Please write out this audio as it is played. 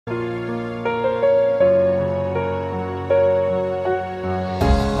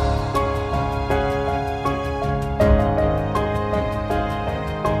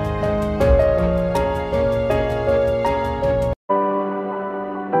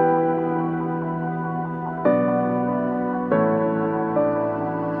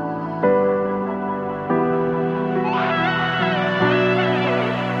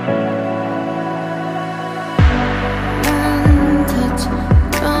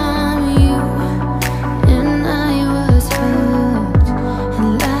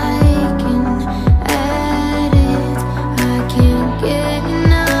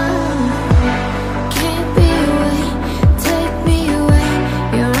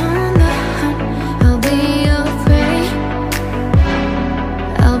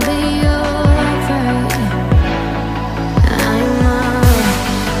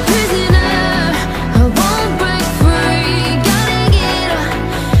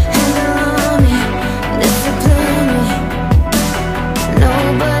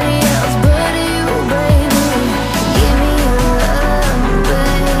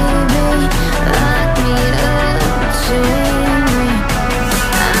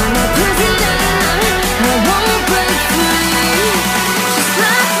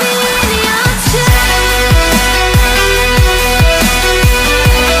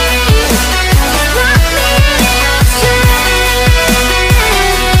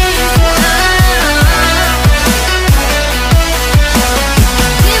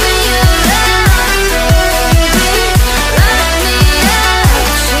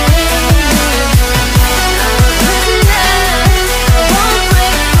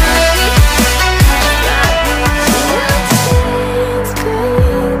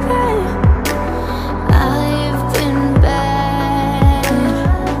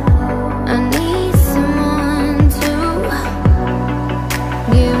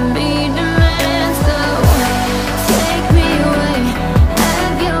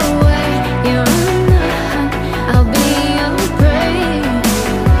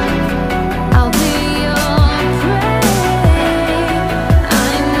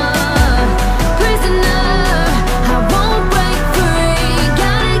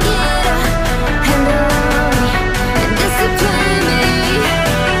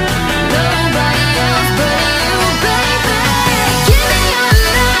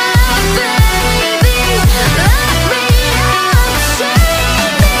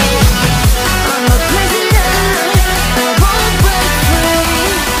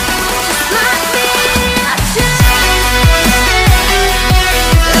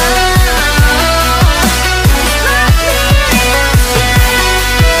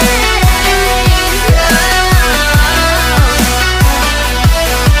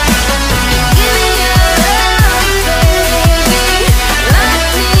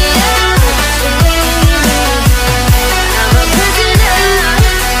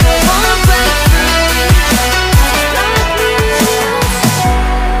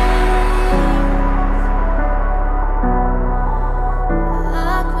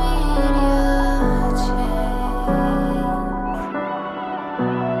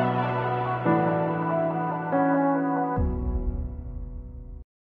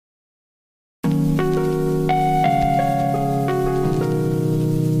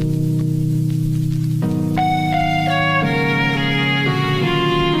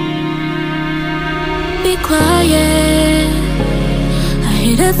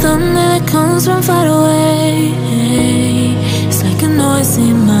comes from far away. It's like a noise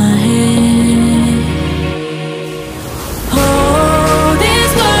in my head. Oh,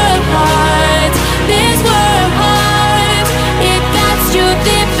 this world heart, this world heart, it cuts you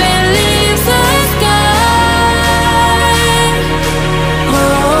deep and leaves a scar.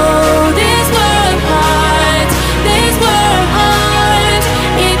 Oh, this world heart, this world heart,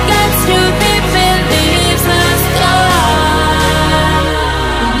 it cuts you deep and leaves a scar.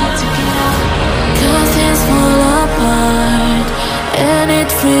 Cause it's fall apart and it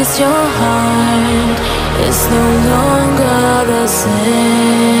frees your heart. It's no longer the same.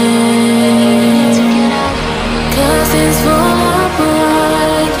 Cause it's fall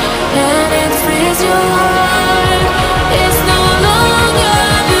apart and it frees your heart. It's no longer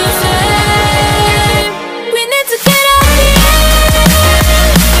the same. We need to get out of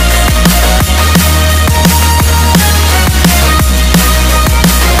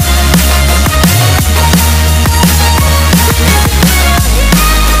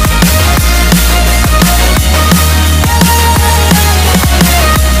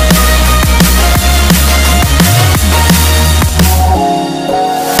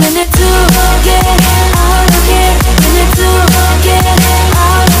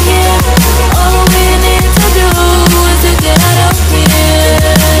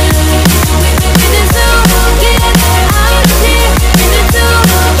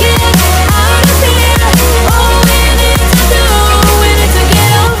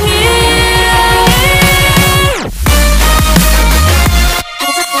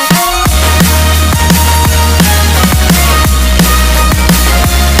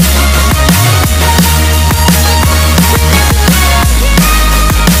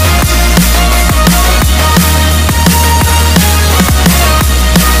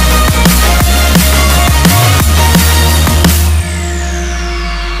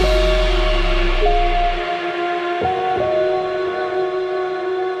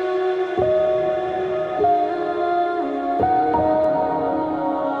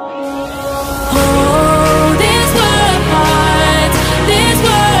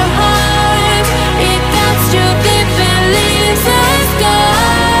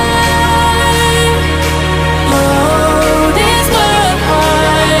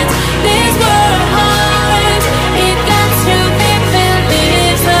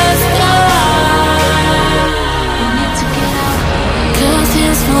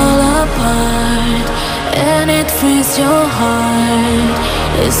your heart.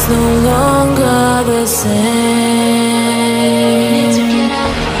 It's no longer the same.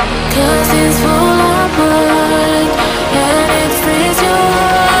 Cause it's fall apart and it frees your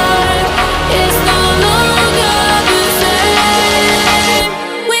heart. It's no longer the same.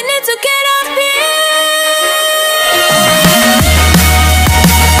 We need to get out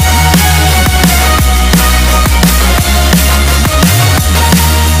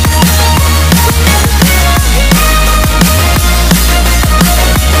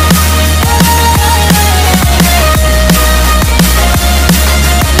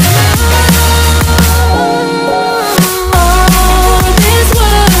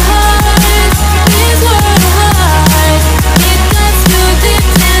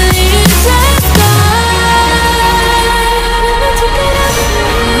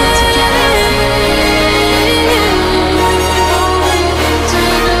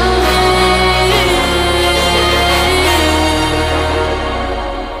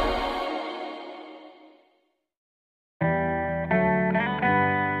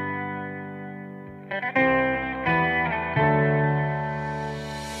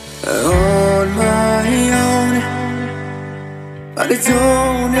on my own, but I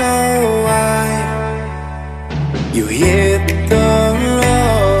don't know why you hit the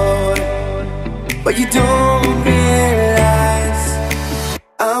road, but you don't realize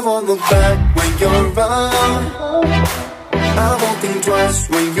I won't look back when you're around. I won't think twice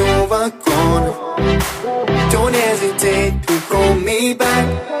when you're gone. Don't hesitate to call me back,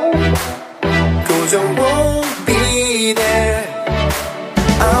 cause I won't be there.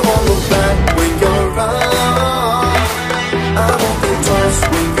 I won't look back when you're around. I won't think twice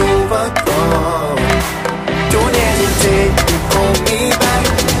when you're gone. Don't hesitate to call me back,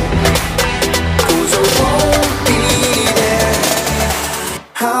 cause I won't be there.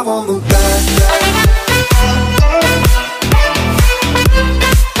 I won't look back.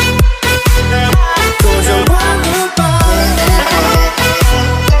 Cause I won't look back.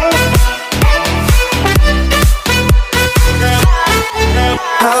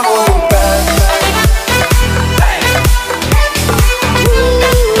 I won't look back.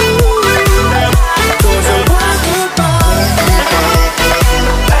 Cause I won't look back.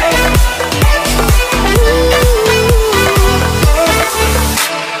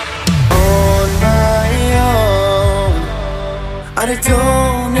 I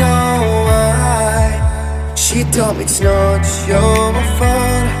don't know why. She told me it's not your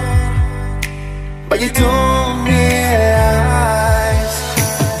fault, but you don't realize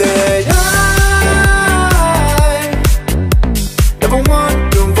that I never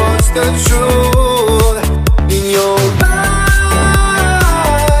wonder what's the truth. In your eyes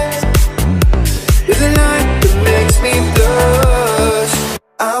there's a light that makes me blush.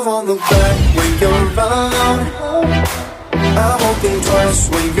 I won't look back when you're alone. I won't think twice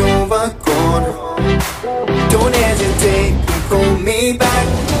when you're gone. Don't hesitate to call me back,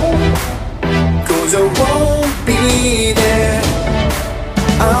 'cause I won't be there.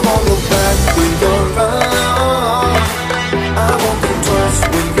 I won't look back when you're alone. I won't think twice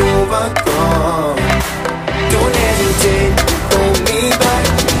when you're gone. Don't hesitate to call me back,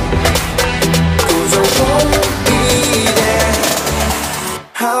 'cause I won't be there.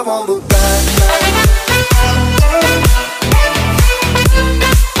 I won't look back.